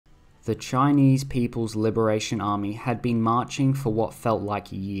The Chinese People's Liberation Army had been marching for what felt like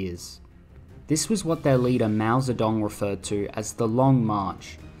years. This was what their leader Mao Zedong referred to as the Long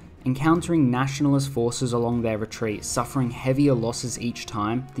March. Encountering nationalist forces along their retreat, suffering heavier losses each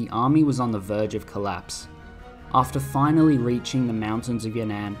time, the army was on the verge of collapse. After finally reaching the mountains of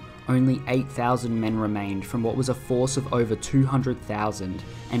Yan'an, only 8,000 men remained from what was a force of over 200,000,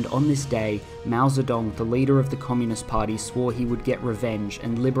 and on this day, Mao Zedong, the leader of the Communist Party, swore he would get revenge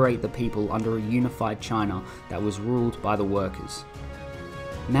and liberate the people under a unified China that was ruled by the workers.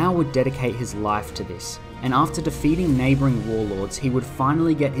 Mao would dedicate his life to this, and after defeating neighbouring warlords, he would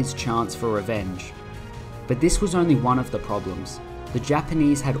finally get his chance for revenge. But this was only one of the problems. The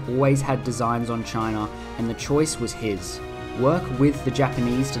Japanese had always had designs on China, and the choice was his. Work with the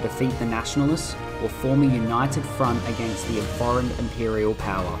Japanese to defeat the nationalists, or form a united front against the foreign imperial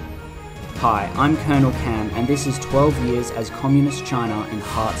power. Hi, I'm Colonel Cam, and this is 12 years as Communist China in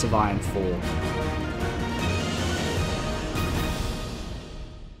Hearts of Iron 4.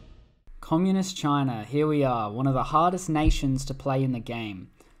 Communist China, here we are, one of the hardest nations to play in the game.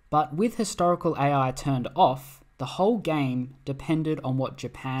 But with historical AI turned off, the whole game depended on what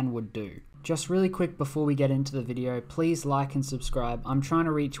Japan would do. Just really quick before we get into the video, please like and subscribe. I'm trying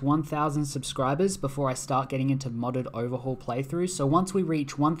to reach 1,000 subscribers before I start getting into modded overhaul playthroughs. So once we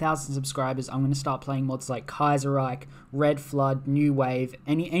reach 1,000 subscribers, I'm going to start playing mods like Kaiserreich, Red Flood, New Wave,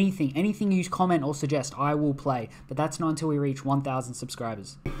 anything you comment or suggest, I will play. But that's not until we reach 1,000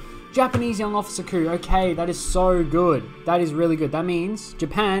 subscribers. Japanese young officer coup, okay, that is so good. That is really good. That means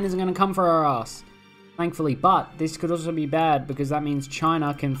Japan isn't going to come for our ass. Thankfully, but this could also be bad because that means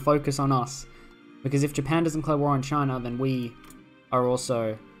China can focus on us. Because if Japan doesn't declare war on China, then we are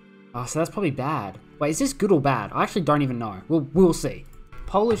also... Oh, so that's probably bad. Wait, is this good or bad? I actually don't even know. We'll see.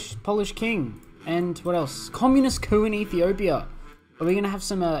 Polish king. And what else? Communist coup in Ethiopia. Are we gonna have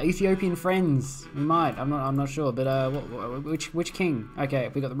some Ethiopian friends? We might. I'm not sure. But which king? Okay,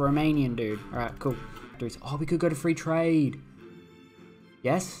 we got the Romanian dude. All right, cool. Oh, we could go to free trade.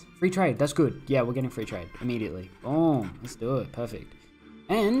 Yes? Free trade, that's good. Yeah, we're getting free trade immediately. Boom, let's do it, perfect.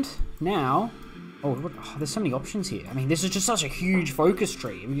 And now, there's so many options here. I mean, this is just such a huge focus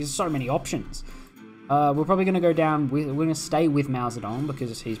tree. I mean, there's so many options. We're probably going to go down, we're going to stay with Mao Zedong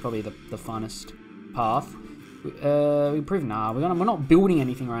because he's probably the funnest path. We're not building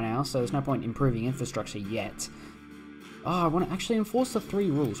anything right now, so there's no point improving infrastructure yet. Oh, I want to actually enforce the 3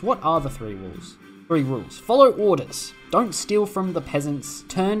 rules. What are the 3 rules? 3 rules. Follow orders. Don't steal from the peasants.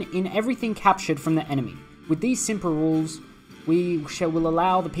 Turn in everything captured from the enemy. With these simple rules, we will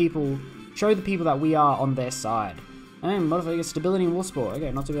allow the people, show the people that we are on their side. And modify stability and war support.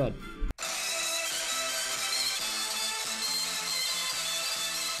 Okay, not too bad.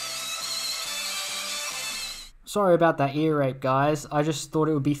 Sorry about that ear rape, guys. I just thought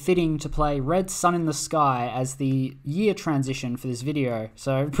it would be fitting to play Red Sun in the Sky as the year transition for this video.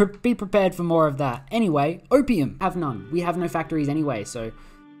 So be prepared for more of that. Anyway, opium. Have none. We have no factories anyway, so...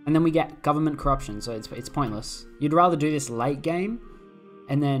 And then we get government corruption, so it's pointless. You'd rather do this late game,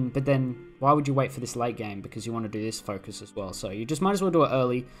 but then why would you wait for this late game? Because you want to do this focus as well. So you just might as well do it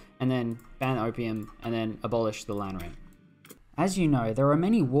early, and then ban opium, and then abolish the land rent. As you know, there are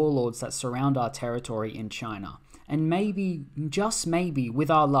many warlords that surround our territory in China, and maybe, just maybe,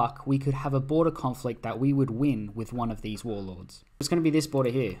 with our luck, we could have a border conflict that we would win with one of these warlords. It's going to be this border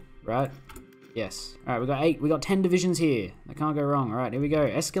here, right? Yes. Alright, we got 10 divisions here. That can't go wrong. Alright, here we go.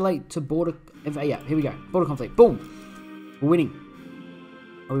 Escalate to border... Yeah, here we go. Border conflict. Boom! We're winning.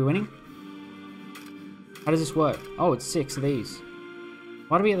 Are we winning? How does this work? Oh, it's 6 of these.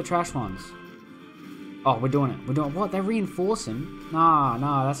 Why do we get the trash ones? Oh, we're doing it. We're doing what? They're reinforcing?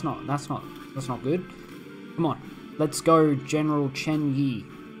 Nah, that's not good. Come on. Let's go, General Chen Yi.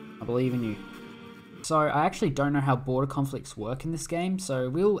 I believe in you. So, I actually don't know how border conflicts work in this game, so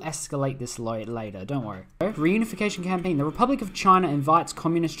we'll escalate this later, don't worry. Reunification campaign. The Republic of China invites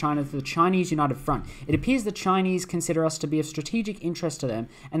Communist China to the Chinese United Front. It appears the Chinese consider us to be of strategic interest to them,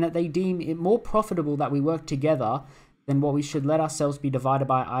 and that they deem it more profitable that we work together than what we should let ourselves be divided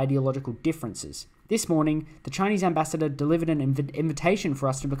by ideological differences. This morning, the Chinese ambassador delivered an invitation for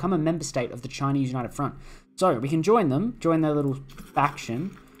us to become a member state of the Chinese United Front. So, we can join them, join their little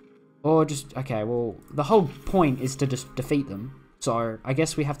faction, or just, okay, well, the whole point is to just defeat them. So, I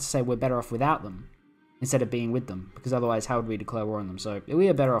guess we have to say we're better off without them, instead of being with them, because otherwise, how would we declare war on them? So, we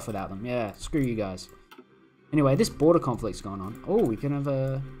are better off without them. Yeah, screw you guys. Anyway, this border conflict's going on. Oh, we can have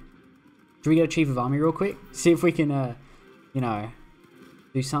a... Should we get a chief of army real quick? See if we can, you know,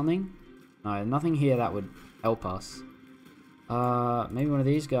 do something? No, nothing here that would help us. Maybe one of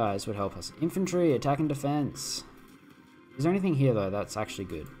these guys would help us. Infantry, attack and defense. Is there anything here, though, that's actually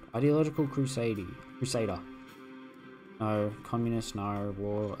good? Ideological crusader. No. Communist, no.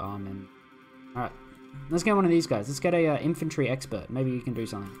 War, armament. Alright. Let's get one of these guys. Let's get a infantry expert. Maybe you can do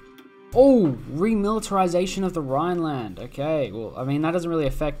something. Oh! Remilitarization of the Rhineland. Okay, well, I mean, that doesn't really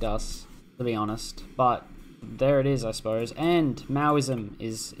affect us, to be honest. But there it is, I suppose. And Maoism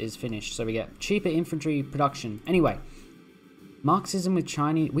is finished, so we get cheaper infantry production. Anyway, Marxism with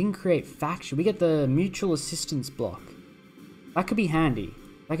Chinese. We can create faction. We get the mutual assistance block. That could be handy.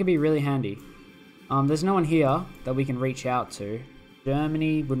 That could be really handy. There's no one here that we can reach out to.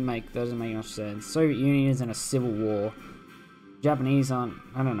 Germany doesn't make much sense. Soviet Union is in a civil war. Japanese aren't,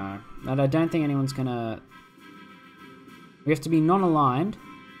 I don't know. And I don't think anyone's gonna... We have to be non-aligned.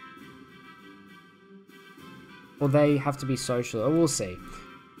 Or they have to be social. We'll see.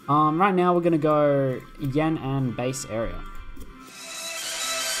 Right now we're gonna go Yan'an base area.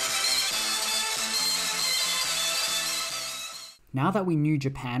 Now that we knew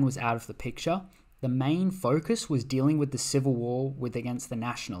Japan was out of the picture, the main focus was dealing with the civil war against the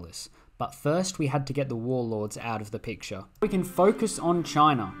nationalists. But first we had to get the warlords out of the picture. We can focus on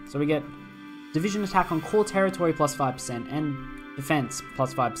China. So we get division attack on core territory plus 5% and defense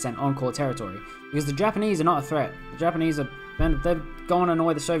plus 5% on core territory. Because the Japanese are not a threat. The Japanese are, they're going to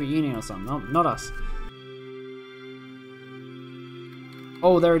annoy the Soviet Union or something, not us.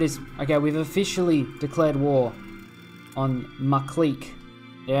 Oh, there it is. Okay, we've officially declared war on Maklik.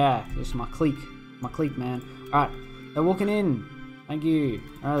 Yeah, it's Maklik. Maklik, man. Alright, they're walking in. Thank you.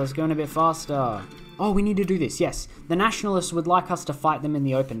 Alright, let's go in a bit faster. Oh, we need to do this, yes. The nationalists would like us to fight them in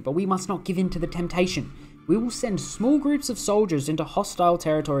the open, but we must not give in to the temptation. We will send small groups of soldiers into hostile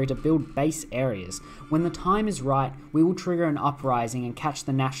territory to build base areas. When the time is right, we will trigger an uprising and catch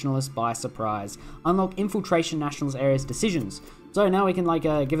the nationalists by surprise. Unlock infiltration nationalist areas decisions. So now we can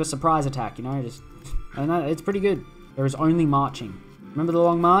give a surprise attack, you know, and it's pretty good. There is only marching. Remember the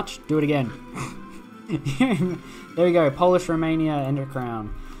long march? Do it again. There we go. Polish, Romania, enter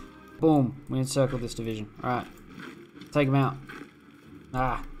crown. Boom. We encircle this division. Alright. Take them out.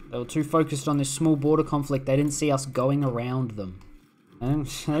 Ah. They were too focused on this small border conflict. They didn't see us going around them. They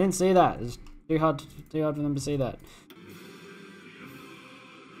didn't see that. It's too hard for them to see that.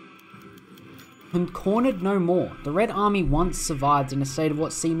 And cornered no more. The Red Army once survived in a state of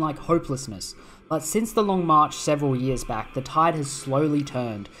what seemed like hopelessness. But since the Long March several years back, the tide has slowly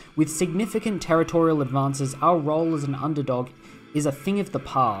turned. With significant territorial advances, our role as an underdog is a thing of the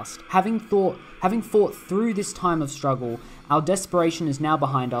past. Having fought through this time of struggle, our desperation is now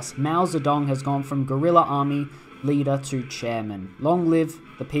behind us. Mao Zedong has gone from guerrilla army leader to chairman. Long live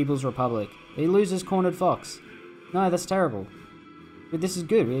the People's Republic. He loses cornered fox. No, that's terrible. But this is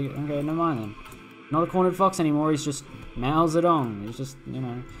good. Okay, never mind then. Not a cornered fox anymore. He's just Mao Zedong. He's just, you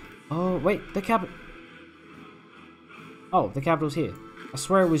know. Oh, wait, the capital. Oh, the capital's here. I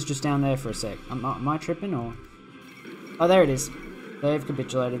swear it was just down there for a sec. Am I tripping or? Oh, there it is. They've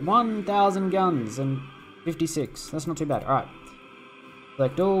capitulated. 1,000 guns and 56. That's not too bad. Alright.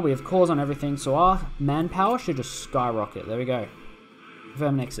 Select all. We have cores on everything, so our manpower should just skyrocket. There we go.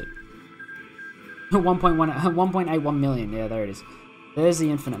 Confirm and exit. 1.81 million. Yeah, there it is. There's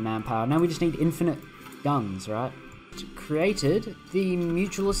the infinite manpower. Now we just need infinite guns, right? Created the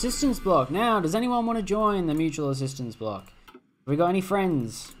mutual assistance block. Now, does anyone want to join the mutual assistance block? Have we got any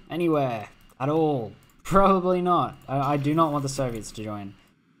friends anywhere at all? Probably not. I do not want the Soviets to join.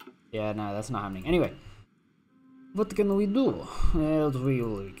 Yeah, no, that's not happening. Anyway, what can we do? Well,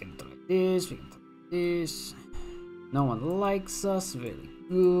 we can try this, we can try this. No one likes us. Very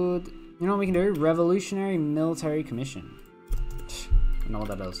good. You know what we can do? Revolutionary Military Commission. I know what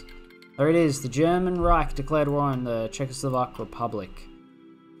that does. There it is. The German Reich declared war on the Czechoslovak Republic.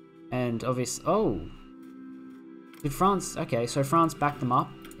 And obviously... Oh. Did France... Okay, so France backed them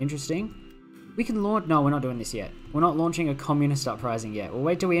up. Interesting. We can launch... No, we're not doing this yet. We're not launching a communist uprising yet. We'll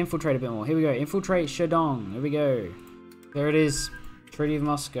wait till we infiltrate a bit more. Here we go. Infiltrate Shandong. Here we go. There it is. Treaty of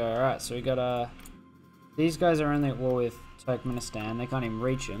Moscow. Alright, so we got... These guys are only at war with Turkmenistan. They can't even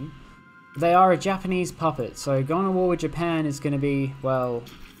reach them. They are a Japanese puppet. So going to war with Japan is going to be, well...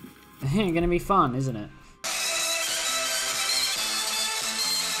 going to be fun, isn't it?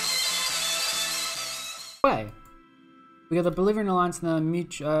 Way. We got the Bolivian Alliance and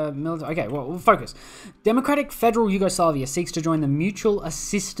the military... Okay, well, we'll focus. Democratic Federal Yugoslavia seeks to join the Mutual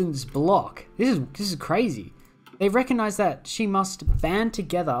Assistance Bloc. This is crazy. They recognize that she must band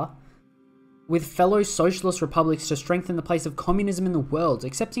together with fellow socialist republics to strengthen the place of communism in the world.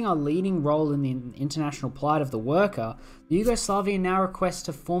 Accepting our leading role in the international plight of the worker, the Yugoslavia now requests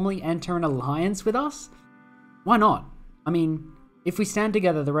to formally enter an alliance with us? Why not? I mean, if we stand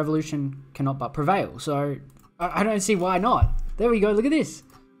together, the revolution cannot but prevail. So, I don't see why not. There we go, look at this.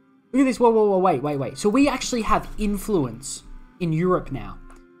 Look at this. Whoa, wait. So we actually have influence in Europe now.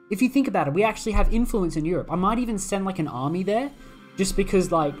 If you think about it, we actually have influence in Europe. I might even send like an army there just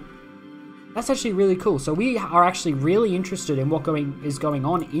because like, that's actually really cool. So we are actually really interested in what is going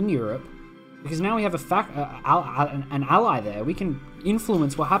on in Europe because now we have an ally there. We can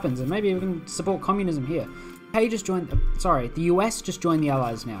influence what happens and maybe we can support communism here. Hey, just joined, the US just joined the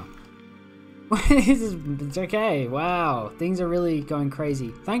Allies now. It's okay, wow, things are really going crazy.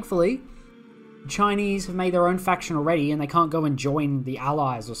 Thankfully, Chinese have made their own faction already and they can't go and join the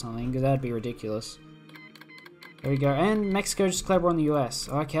Allies or something because that'd be ridiculous. There we go, and Mexico just declared war on the US.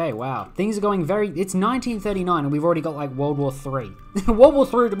 Okay, wow. Things are going it's 1939 and we've already got like World War III. World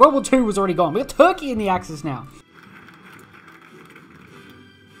War II was already gone. We got Turkey in the Axis now.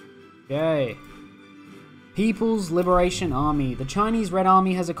 Okay. People's Liberation Army. The Chinese Red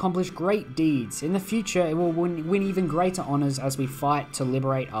Army has accomplished great deeds. In the future, it will win even greater honors as we fight to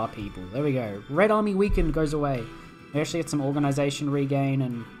liberate our people. There we go. Red Army weakened goes away. We actually get some organization regain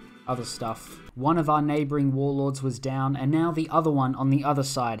and other stuff. One of our neighboring warlords was down, and now the other one on the other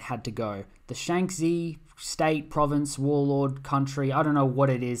side had to go. The Shaanxi state, province, warlord, country, I don't know what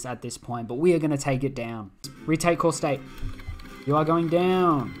it is at this point, but we are going to take it down. Retake core state. You are going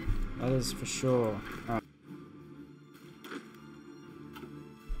down. That is for sure. All right.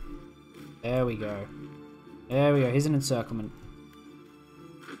 There we go. There we go. Here's an encirclement.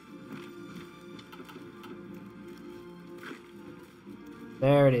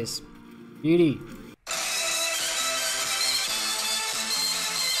 There it is. Beauty.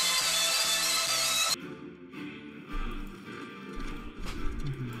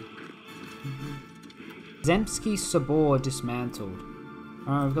 Zemsky Sobor dismantled.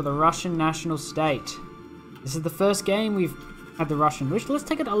 Alright, we've got the Russian national state. This is the first game we've had the Russian. Let's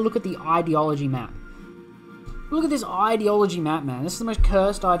take a look at the ideology map. Look at this ideology map, man. This is the most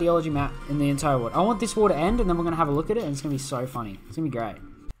cursed ideology map in the entire world. I want this war to end, and then we're going to have a look at it, and it's going to be so funny. It's going to be great.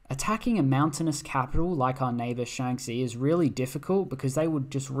 Attacking a mountainous capital like our neighbor Shaanxi is really difficult because they would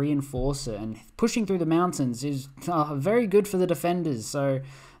just reinforce it, and pushing through the mountains is very good for the defenders. So,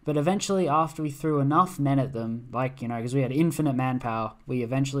 but eventually, after we threw enough men at them, like, you know, because we had infinite manpower, we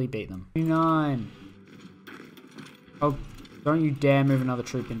eventually beat them. 9. Oh, don't you dare move another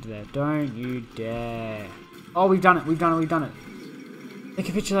troop into there. Don't you dare. Oh, we've done it. We've done it. We've done it. They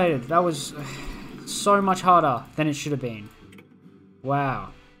capitulated. That was so much harder than it should have been. Wow.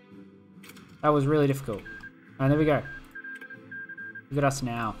 That was really difficult. Alright, there we go. Look at us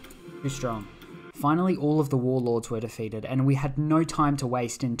now. Too strong. Finally, all of the warlords were defeated, and we had no time to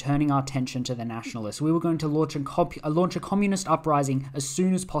waste in turning our attention to the nationalists. We were going to launch a communist uprising as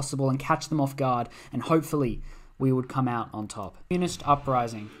soon as possible and catch them off guard, and hopefully we would come out on top. Communist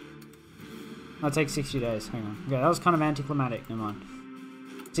uprising. That'll take 60 days. Hang on. Okay, that was kind of anticlimactic. Never mind.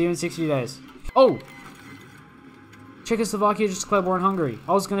 See you in 60 days. Oh! Czechoslovakia just declared war on Hungary.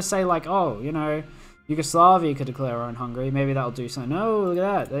 I was going to say, like, oh, you know, Yugoslavia could declare war on Hungary. Maybe that'll do something. No, look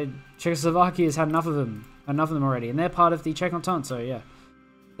at that. Czechoslovakia has had enough of them. Enough of them already. And they're part of the Czech Entente, so yeah.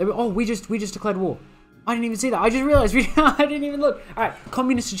 Oh, we just declared war. I didn't even see that. I just realized. I didn't even look. Alright,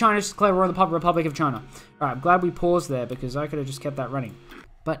 Communist China just declared war on the Republic of China. Alright, I'm glad we paused there because I could have just kept that running.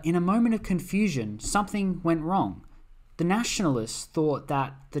 But in a moment of confusion, something went wrong. The nationalists thought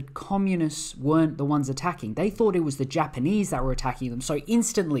that the communists weren't the ones attacking. They thought it was the Japanese that were attacking them. So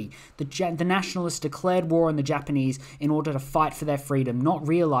instantly, the nationalists declared war on the Japanese in order to fight for their freedom, not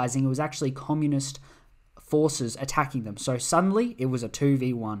realizing it was actually communist forces attacking them. So suddenly, it was a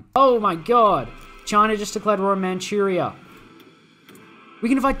 2v1. Oh my god! China just declared war on Manchuria. We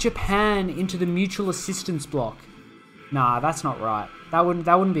can invite Japan into the mutual assistance bloc. Nah, that's not right. That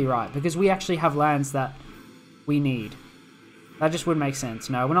wouldn't be right, because we actually have lands that we need. That just wouldn't make sense.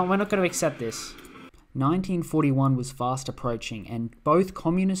 No, we're not going to accept this. 1941 was fast approaching, and both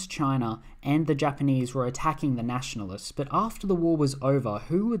communist China and the Japanese were attacking the nationalists. But after the war was over,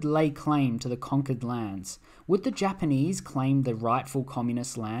 who would lay claim to the conquered lands? Would the Japanese claim the rightful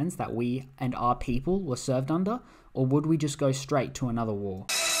communist lands that we and our people were served under? Or would we just go straight to another war?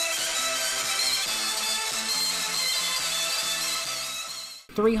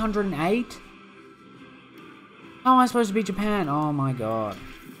 308? How am I supposed to beat Japan? Oh my god.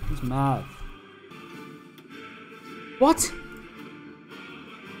 It's mad. What?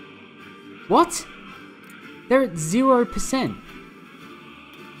 What? They're at 0%.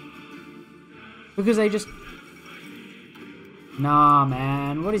 Because they just... Nah,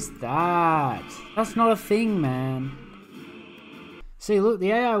 man. What is that? That's not a thing, man. See, look,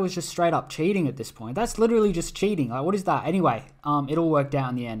 the AI was just straight up cheating at this point. That's literally just cheating. Like, what is that? Anyway, it all worked out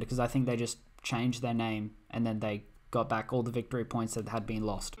in the end because I think they just changed their name and then they got back all the victory points that had been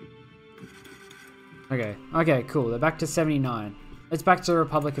lost. Okay, okay, cool. They're back to 79. It's back to the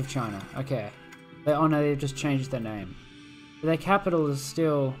Republic of China. Okay. Oh no, they've just changed their name. But their capital is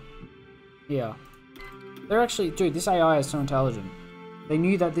still here. They're actually, dude, this AI is so intelligent. They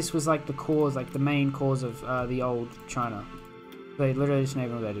knew that this was like the cause, like the main cause of the old China. They literally just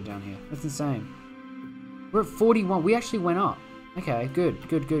navigated down here. That's insane. We're at 41. We actually went up. Okay, good,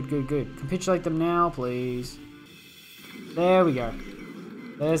 good, good, good, good. Capitulate them now, please. There we go.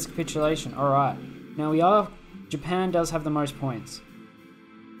 There's capitulation. All right. Now Japan does have the most points.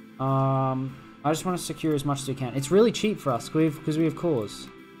 I just want to secure as much as we can. It's really cheap for us because we have cores.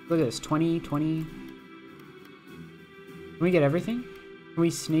 Look at this, 20, 20. Can we get everything? Can we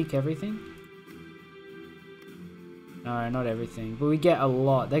sneak everything? No, not everything. But we get a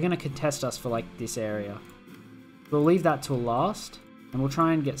lot. They're going to contest us for like this area. We'll leave that till last. And we'll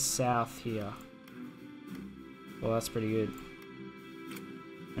try and get south here. Well, that's pretty good.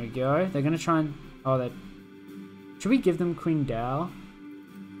 There we go. They're going to try and... Oh, should we give them Qingdao?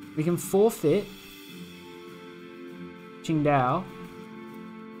 We can forfeit Qingdao.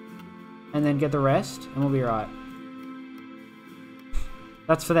 And then get the rest. And we'll be right.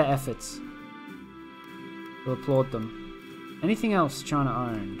 That's for their efforts. We'll applaud them. Anything else China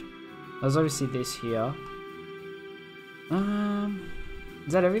owned? There's obviously this here.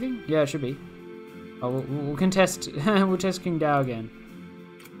 Is that everything? Yeah, it should be. Oh, we'll contest. We'll test Qingdao again.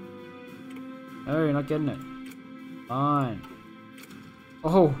 Oh, you're not getting it. Fine.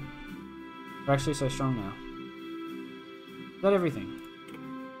 Oh, we're actually so strong now. Is that everything?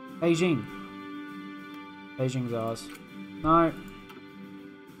 Beijing. Beijing's ours. No.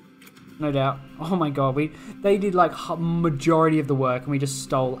 No doubt. Oh my god, they did like majority of the work and we just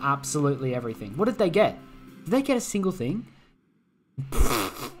stole absolutely everything. What did they get? Did they get a single thing?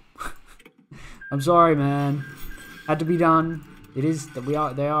 I'm sorry, man. Had to be done. It is that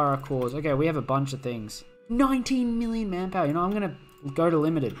they are our cause. Okay, we have a bunch of things. 19 million manpower. You know, I'm gonna go to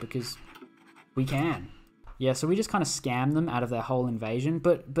limited because we can. Yeah, so we just kind of scammed them out of their whole invasion,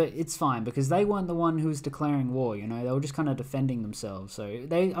 but it's fine because they weren't the one who was declaring war, you know, they were just kind of defending themselves, so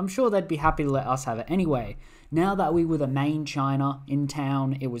I'm sure they'd be happy to let us have it. Anyway, now that we were the main China in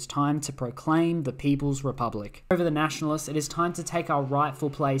town, it was time to proclaim the People's Republic. Over the nationalists, it is time to take our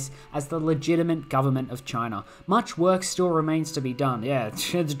rightful place as the legitimate government of China. Much work still remains to be done, yeah,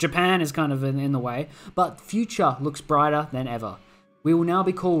 Japan is kind of in the way, but future looks brighter than ever. We will now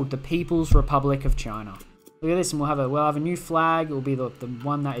be called the People's Republic of China. Look at this, and we'll have a new flag. It will be the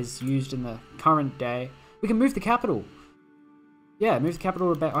one that is used in the current day. We can move the capital. Yeah, move the capital.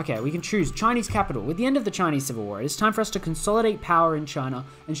 Okay, we can choose Chinese capital. With the end of the Chinese Civil War, it is time for us to consolidate power in China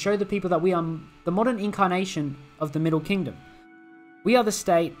and show the people that we are the modern incarnation of the Middle Kingdom. We are the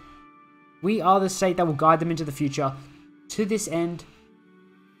state. We are the state that will guide them into the future. To this end,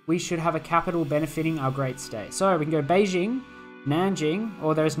 we should have a capital benefiting our great state. So we can go Beijing, Nanjing,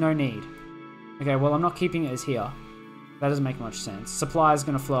 or there's no need. Okay, well, I'm not keeping it as here. That doesn't make much sense. Supply is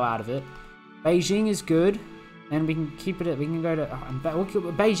going to flow out of it. Beijing is good. And we can keep it at... We can go to...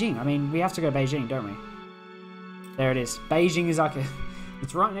 Beijing. I mean, we have to go Beijing, don't we? There it is. Beijing is like a...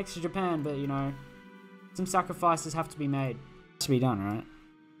 It's right next to Japan, but, you know... Some sacrifices have to be made. It has to be done, right?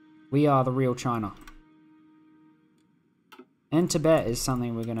 We are the real China. And Tibet is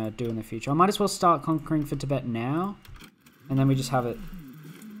something we're going to do in the future. I might as well start conquering for Tibet now. And then we just have it.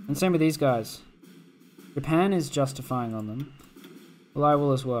 And same with these guys. Japan is justifying on them. Well, I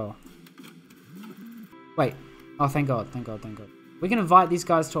will as well. Wait. Oh, thank God, thank God, thank God. We can invite these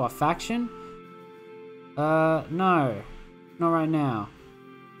guys to our faction? No. Not right now.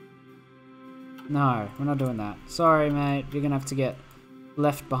 No, we're not doing that. Sorry, mate. You're gonna have to get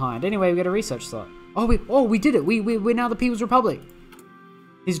left behind. Anyway, we got a research slot. Oh, we did it. We're now the People's Republic.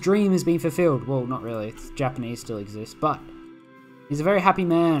 His dream has been fulfilled. Well, not really. It's Japanese still exists, but he's a very happy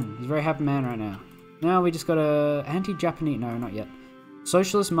man. He's a very happy man right now. Now we just got a anti-Japanese... No, not yet.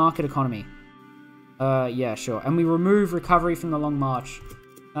 Socialist market economy. Yeah, sure. And we remove recovery from the Long March.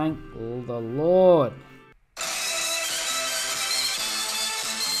 Thank the Lord.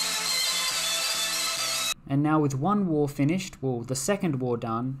 And now with one war finished, well, the second war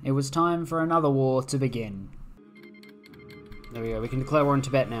done, it was time for another war to begin. There we go. We can declare war in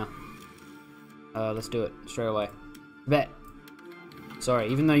Tibet now. Let's do it straight away. Tibet. Sorry,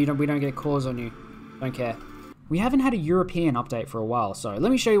 even though we don't get cores on you. Don't care. We haven't had a European update for a while, so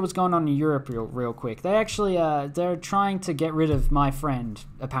let me show you what's going on in Europe real quick. They actually, they're trying to get rid of my friend,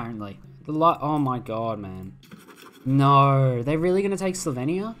 apparently. Oh my god, man. No, they're really gonna take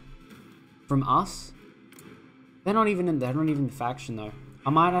Slovenia? From us? They're not even in the faction, though. I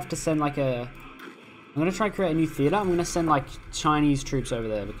might have to send, like, a I'm going to try to create a new theater. I'm going to send, like, Chinese troops over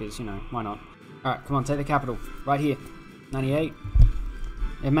there because, you know, why not? Alright, come on, take the capital. Right here. 98.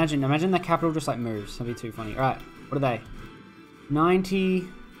 Imagine the capital just, like, moves. That'd be too funny. Alright, what are they? 90,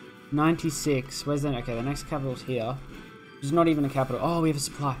 96. Where's the... Okay, the next capital's here. There's not even a capital. Oh, we have a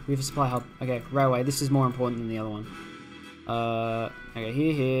supply. We have a supply hub. Okay, railway. This is more important than the other one. Okay,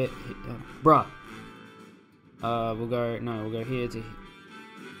 here. Bruh. We'll go here to...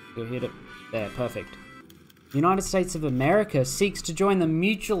 Go here to... There, perfect. United States of America seeks to join the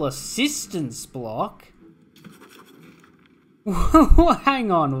Mutual Assistance Bloc.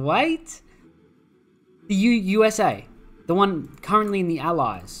 Hang on, wait. The USA, the one currently in the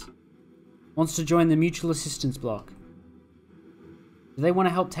Allies, wants to join the Mutual Assistance Bloc. Do they want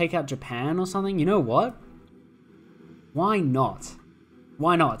to help take out Japan or something? You know what? Why not?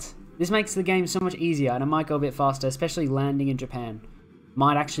 Why not? This makes the game so much easier and it might go a bit faster, especially landing in Japan.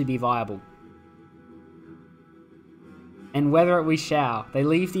 Might actually be viable. And whether it we shall. They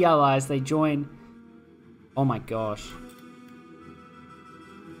leave the Allies, they join... Oh my gosh.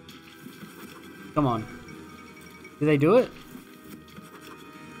 Come on. Did they do it?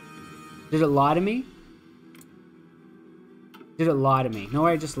 Did it lie to me? Did it lie to me? No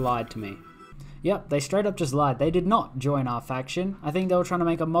way, it just lied to me. Yep, they straight up just lied. They did not join our faction. I think they were trying to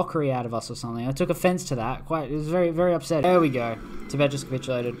make a mockery out of us or something. I took offense to that. It was very, very upsetting. There we go. Tibet just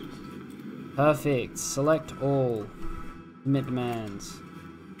capitulated. Perfect. Select all. Submit demands.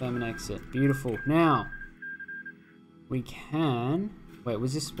 Confirm and exit. Beautiful. Now, we can... Wait,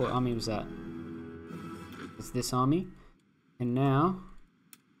 was this... What army was that? It's this army. And now...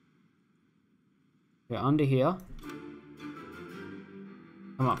 We're under here.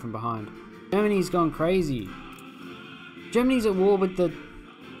 Come up from behind. Germany's gone crazy. Germany's at war with the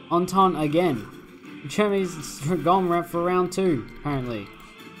Entente again. Germany's gone for round 2, apparently.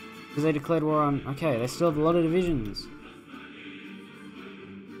 Because they declared war on... Okay, they still have a lot of divisions.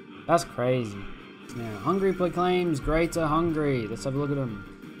 That's crazy. Now, Hungary proclaims Greater Hungary. Let's have a look at them.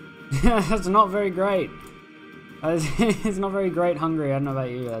 That's not very great. It's not very great, Hungary. I don't know about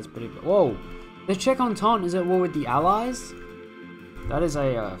you, but that's pretty... Whoa! The Czech Entente is at war with the Allies? That is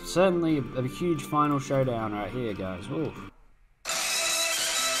a certainly a huge final showdown right here, guys. Ooh.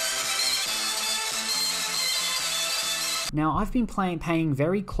 Now, I've been paying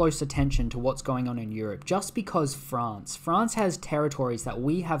very close attention to what's going on in Europe, just because France has territories that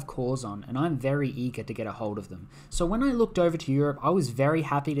we have cores on, and I'm very eager to get a hold of them. So when I looked over to Europe, I was very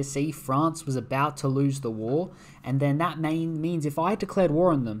happy to see France was about to lose the war, and then that means if I declared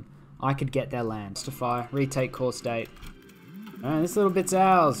war on them, I could get their land. Justify, retake core state. Alright, this little bit's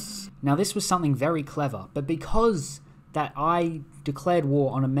ours. Now, this was something very clever, but because that I declared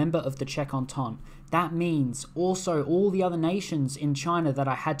war on a member of the Czech Entente, that means also all the other nations in China that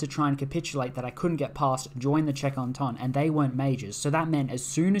I had to try and capitulate that I couldn't get past joined the Czech Entente, and they weren't majors. So that meant as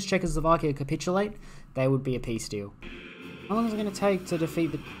soon as Czechoslovakia capitulate, they would be a peace deal. How long is it going to take to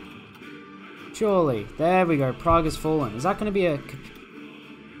defeat the... Surely. There we go. Prague has fallen. Is that going to be a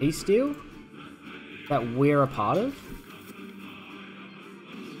peace deal that we're a part of?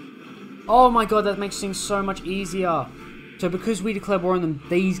 Oh my god, that makes things so much easier. So because we declare war on them,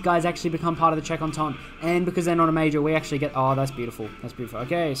 these guys actually become part of the Czech Entente. And because they're not a major, we actually get... Oh, that's beautiful. That's beautiful.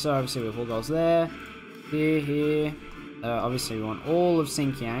 Okay, so obviously we have 4 goals there. Here. Obviously we want all of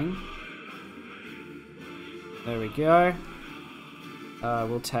Xinjiang. There we go.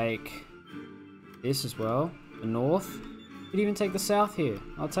 We'll take this as well. The north. Could even take the south here.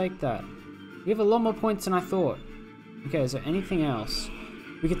 I'll take that. We have a lot more points than I thought. Okay, is there anything else?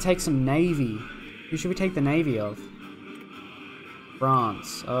 We could take some navy. Who should we take the navy of?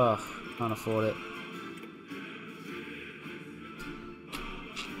 France. Ugh, can't afford it.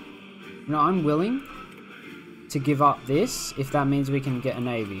 You know, I'm willing to give up this if that means we can get a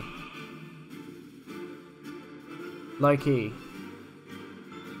navy. Low key.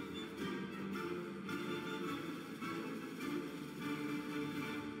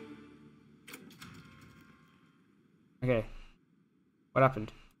 Okay. What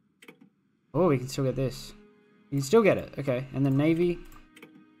happened? Oh, we can still get this. You can still get it. Okay. And then navy.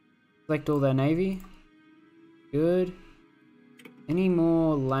 Select all their navy. Good. Any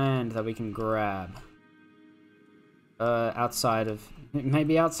more land that we can grab? Outside of...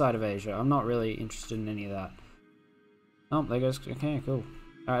 Maybe outside of Asia. I'm not really interested in any of that. Oh, there goes... Okay, cool.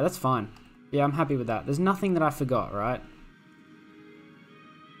 Alright, that's fine. Yeah, I'm happy with that. There's nothing that I forgot, right?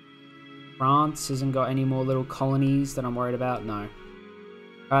 France hasn't got any more little colonies that I'm worried about. No.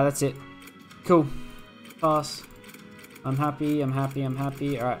 Alright, that's it. Cool. Pass. I'm happy.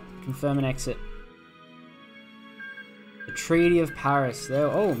 Alright, confirm and exit. The Treaty of Paris. There.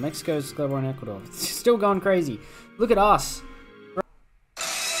 Oh, Mexico's declared war on Ecuador. It's still going crazy. Look at us.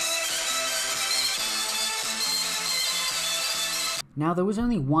 Now, there was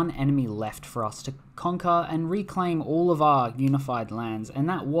only one enemy left for us to conquer and reclaim all of our unified lands, and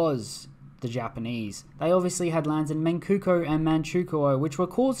that was the Japanese. They obviously had lands in Menkuko and Manchukuo, which were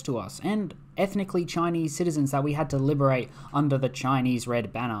cores to us, and ethnically Chinese citizens that we had to liberate under the Chinese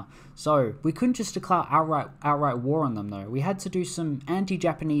Red Banner. So, we couldn't just declare outright war on them, though. We had to do some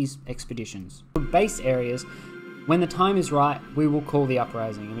anti-Japanese expeditions. For base areas, when the time is right, we will call the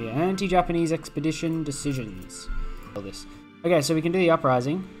uprising. It'll be anti-Japanese expedition decisions. All this. Okay, so we can do the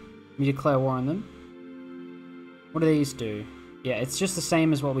uprising. We declare war on them. What do these do? Yeah, it's just the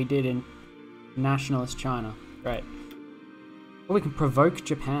same as what we did in nationalist China. Great. Or we can provoke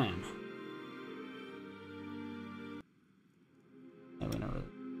Japan.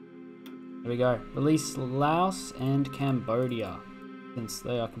 There we go. Release Laos and Cambodia, since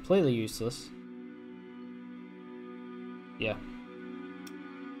they are completely useless. Yeah.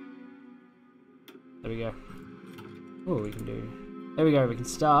 There we go. Oh, we can do... There we go, we can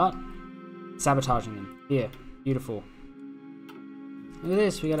start sabotaging them. Here, beautiful. Look at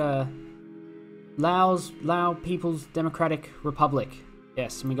this, we got a Lao People's Democratic Republic.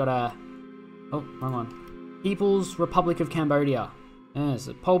 Yes, and we got a... Oh, wrong one. People's Republic of Cambodia. Yes,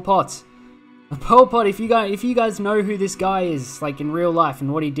 Pol Pot. Pol Pot, if you guys know who this guy is, like in real life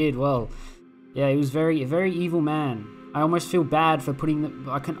and what he did, well, yeah, he was a very evil man. I almost feel bad for putting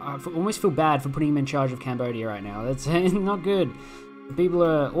I almost feel bad for putting him in charge of Cambodia right now. That's not good. The people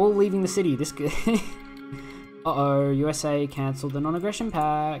are all leaving the city. This uh-oh, USA cancelled the non-aggression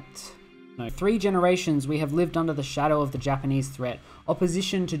pact. No, 3 generations we have lived under the shadow of the Japanese threat.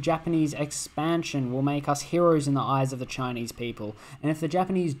 Opposition to Japanese expansion will make us heroes in the eyes of the Chinese people. And if the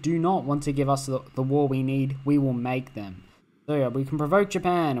Japanese do not want to give us the war we need, we will make them. So yeah, we can provoke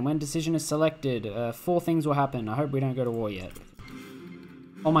Japan, and when decision is selected, 4 things will happen. I hope we don't go to war yet.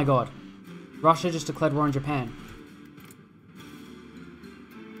 Oh my god. Russia just declared war on Japan.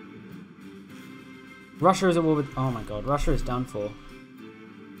 Russia is at war with... Oh my god, Russia is done for.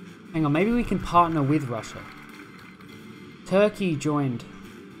 Hang on, maybe we can partner with Russia. Turkey joined.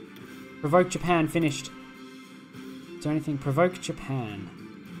 Provoke Japan, finished. Is there anything? Provoke Japan.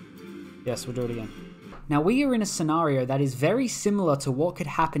 Yes, we'll do it again. Now, we are in a scenario that is very similar to what could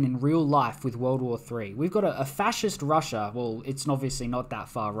happen in real life with World War III. We've got a fascist Russia, well, it's obviously not that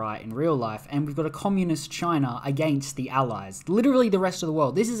far right in real life, and we've got a communist China against the Allies, literally the rest of the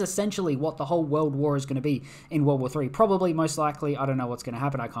world. This is essentially what the whole world war is going to be in World War III. Probably, most likely, I don't know what's going to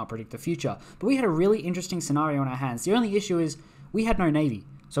happen, I can't predict the future. But we had a really interesting scenario on our hands. The only issue is we had no navy.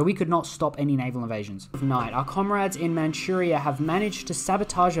 So we could not stop any naval invasions. Night, our comrades in Manchuria have managed to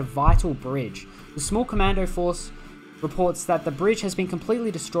sabotage a vital bridge. The small commando force reports that the bridge has been completely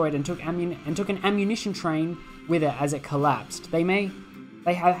destroyed and took an ammunition train with it as it collapsed. Where's the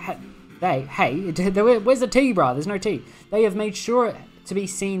T, bruh? There's no T. They have made sure to be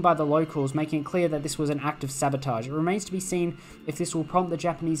seen by the locals, making it clear that this was an act of sabotage. It remains to be seen if this will prompt the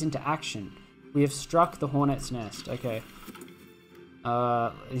Japanese into action. We have struck the hornet's nest. Okay.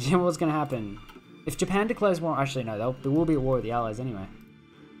 What's gonna happen? If Japan declares war... Actually, no, there will be a war with the Allies anyway.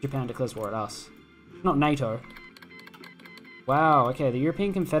 Japan declares war at us. Not NATO. Wow, okay, the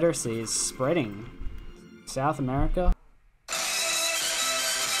European Confederacy is spreading. South America?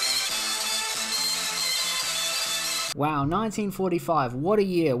 Wow, 1945, what a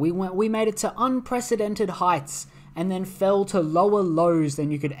year. We made it to unprecedented heights and then fell to lower lows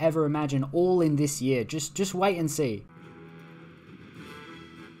than you could ever imagine, all in this year. Just wait and see.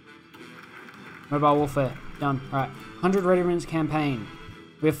 Mobile warfare, done. Alright, 100 regiments campaign.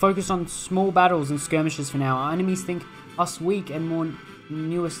 We have focused on small battles and skirmishes for now. Our enemies think us weak and more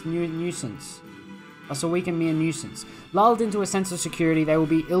nuisance. Us a weak and mere nuisance. Lulled into a sense of security, they will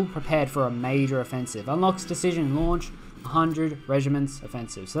be ill-prepared for a major offensive. Unlocks decision, launch 100 regiments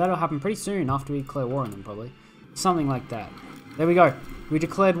offensive. So that'll happen pretty soon after we declare war on them, probably. Something like that. There we go. We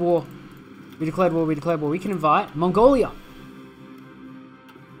declared war. We declared war, we declared war. We can invite Mongolia.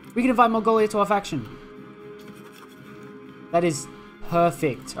 We can invite Mongolia to our faction. That is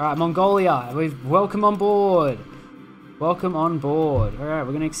perfect. Alright, Mongolia, welcome on board. Welcome on board. Alright,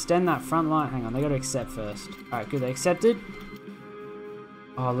 we're going to extend that front line. Hang on, they got to accept first. Alright, good, they accepted.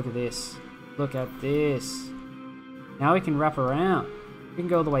 Oh, look at this. Look at this. Now we can wrap around. We can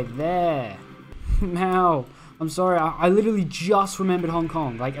go all the way there. Now, I'm sorry, I literally just remembered Hong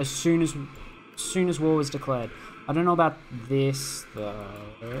Kong. Like, as soon as war was declared. I don't know about this, though.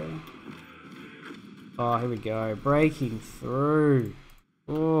 Oh, here we go. Breaking through.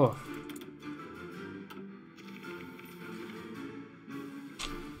 Oh.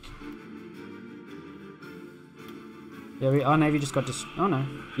 Yeah, our navy just got oh no.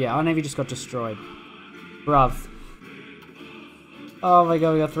 Yeah, our navy just got destroyed. Bruv. Oh my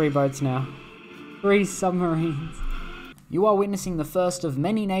god, we got 3 boats now. 3 submarines. You are witnessing the first of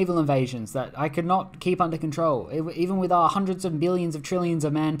many naval invasions that I could not keep under control. Even with our hundreds of billions of trillions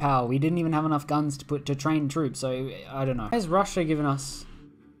of manpower, we didn't even have enough guns to train troops, so I don't know. Where's Russia giving us?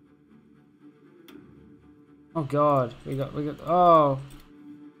 Oh god, we got, oh.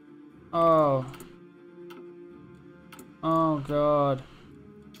 Oh. Oh god.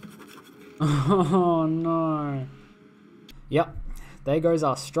 Oh no. Yep, there goes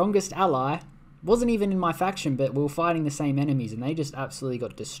our strongest ally. Wasn't even in my faction, but we were fighting the same enemies and they just absolutely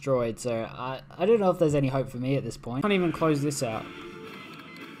got destroyed. So I don't know if there's any hope for me at this point. Can't even close this out.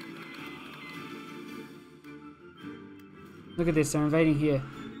 Look at this, they're invading here.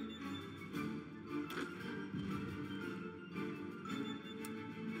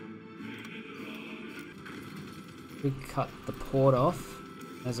 We cut the port off.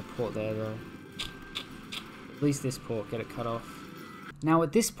 There's a port there though. At least this port, get it cut off. Now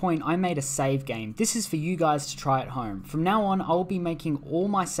at this point I made a save game. This is for you guys to try at home. From now on I'll be making all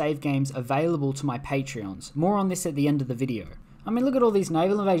my save games available to my Patreons. More on this at the end of the video. I mean, look at all these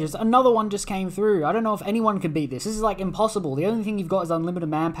naval invasions. Another one just came through. I don't know if anyone could beat this. This is like impossible. The only thing you've got is unlimited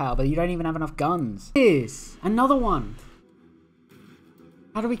manpower, but you don't even have enough guns. This! Another one!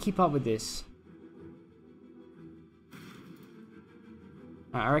 How do we keep up with this?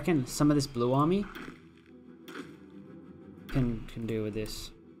 I reckon some of this blue army can deal with this.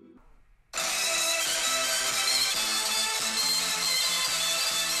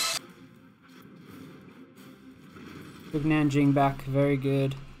 Took Nanjing back, very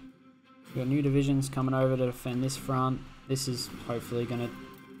good. We've got new divisions coming over to defend this front. This is hopefully going to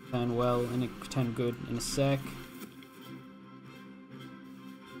turn well and turn good in a sec.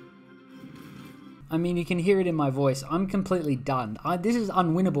 I mean, you can hear it in my voice. I'm completely done. This is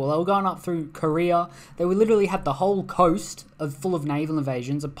unwinnable. They were going up through Korea. They literally had the whole coast full of naval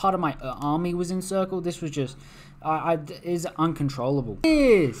invasions. A part of my army was encircled. This was just... is uncontrollable.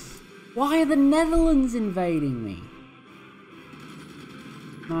 Why are the Netherlands invading me?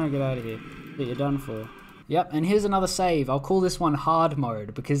 No, get out of here. You're done for. Yep, and here's another save. I'll call this one hard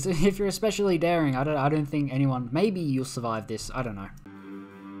mode, because if you're especially daring, I don't think anyone... Maybe you'll survive this. I don't know.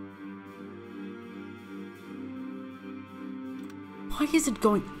 Why is it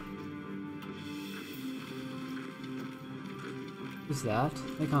going... Who's that?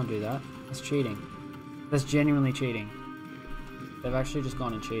 They can't do that. That's cheating. That's genuinely cheating. They've actually just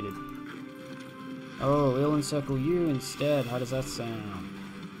gone and cheated. Oh, we'll encircle you instead. How does that sound?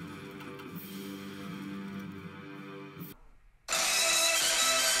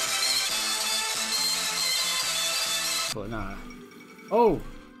 But no. Oh!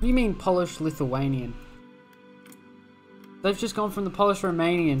 You mean Polish-Lithuanian? They've just gone from the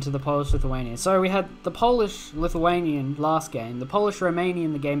Polish-Romanian to the Polish-Lithuanian. So we had the Polish-Lithuanian last game, the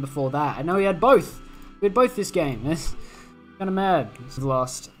Polish-Romanian the game before that, and now we had both! We had both this game. It's kind of mad. It's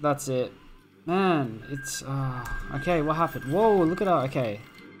lost. That's it. Man, it's... okay, what happened? Whoa, look at that. Okay.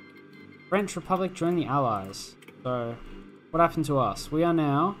 French Republic joined the Allies. So, what happened to us? We are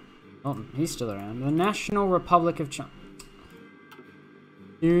now... Oh, he's still around. The National Republic of China.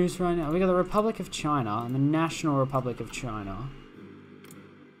 News right now. We got the Republic of China and the National Republic of China.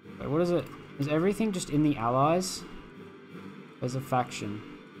 Wait, what is it? Is everything just in the Allies? There's a faction.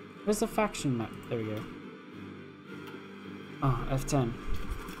 Where's the faction map? There we go. Oh, F10.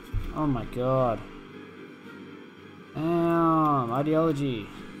 Oh my god. Damn, ideology.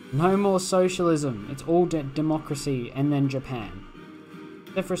 No more socialism. It's all democracy and then Japan.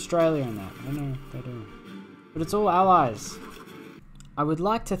 Except for Australia and that. I don't know what they're doing. But it's all allies. I would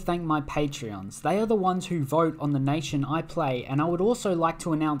like to thank my Patreons. They are the ones who vote on the nation I play, and I would also like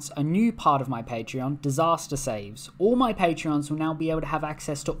to announce a new part of my Patreon, Disaster Saves. All my Patreons will now be able to have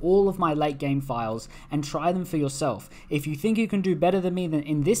access to all of my late game files and try them for yourself. If you think you can do better than me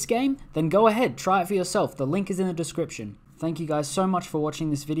in this game, then go ahead, try it for yourself. The link is in the description. Thank you guys so much for watching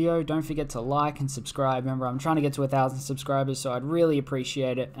this video. Don't forget to like and subscribe. Remember, I'm trying to get to 1,000 subscribers, so I'd really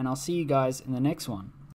appreciate it, and I'll see you guys in the next one.